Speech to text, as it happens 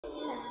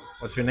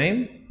What's your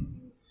name?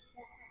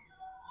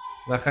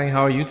 Gia Khang,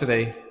 how are you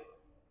today?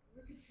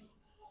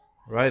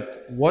 Right.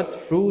 What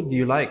fruit do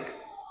you like?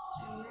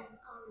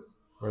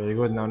 Very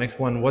good. Now, next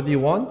one. What do you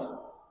want?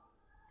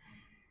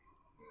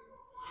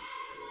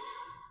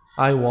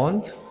 I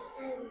want.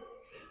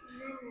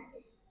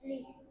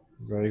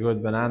 Very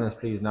good. Bananas,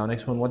 please. Now,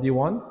 next one. What do you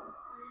want?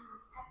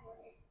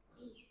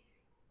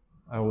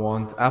 I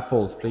want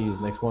apples, please.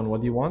 Next one.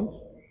 What do you want?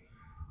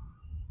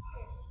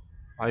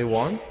 I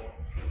want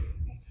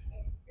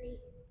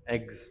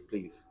eggs,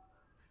 please.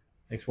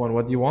 Next one.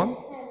 What do you want?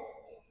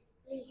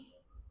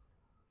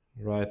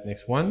 Right.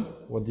 Next one.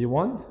 What do you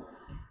want?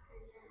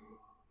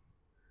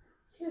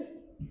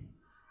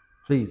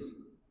 Please.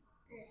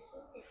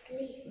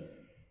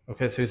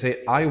 Okay, so you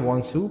say, I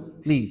want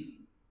soup, please.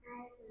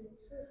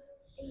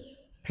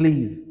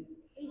 Please.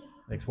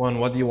 Next one.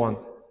 What do you want?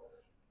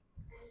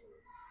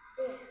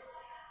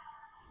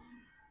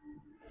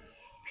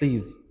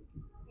 Please.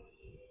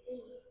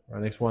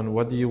 Right, next one.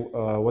 What do you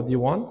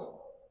want?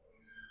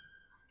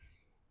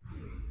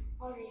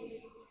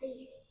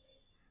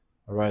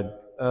 All right.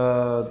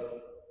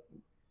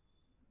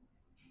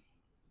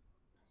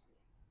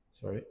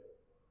 Sorry.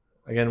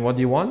 Again, what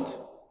do you want?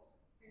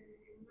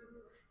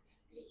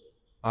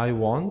 I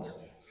want.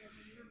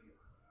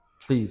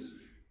 Please.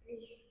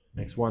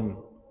 Next one.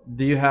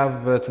 Do you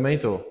have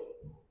tomato?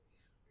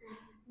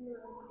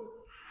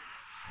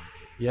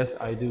 Yes,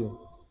 I do.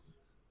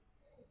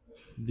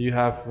 Do you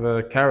have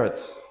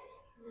carrots?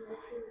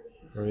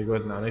 Very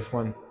good. Now, next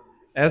one.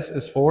 S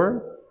is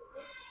for?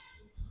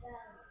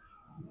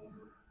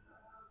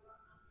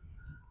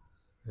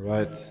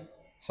 Right.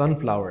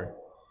 Sunflower.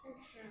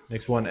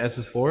 Next one. S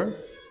is for?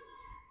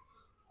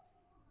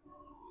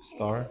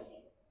 Star.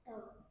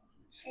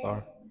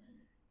 Star.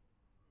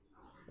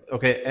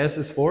 Okay, S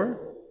is for?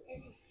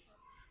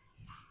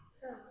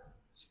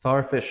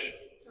 Starfish.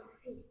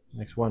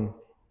 Next one.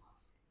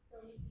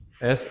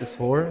 S is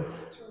for?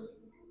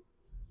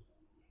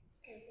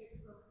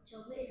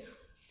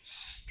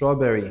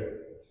 Strawberry.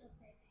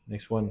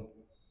 Next one.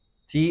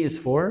 T is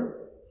for?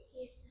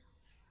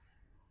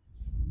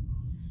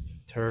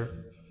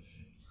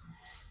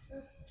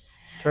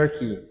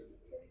 Turkey.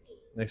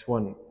 Next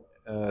one.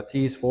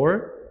 T is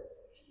for?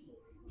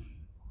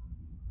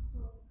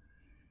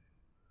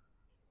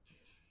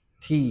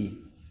 T.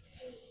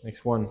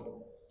 Next one.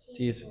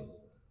 T is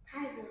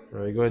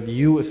very good.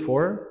 U is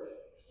for?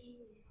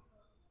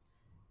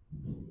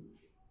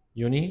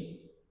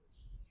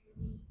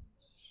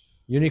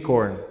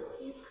 Unicorn.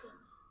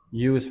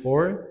 U is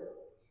for?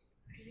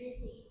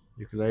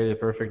 Ukulele.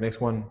 Perfect. Next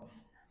one.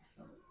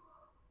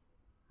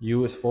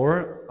 U is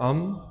for?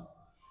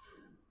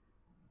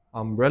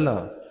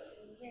 Umbrella.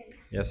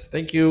 Yes,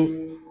 thank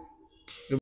you.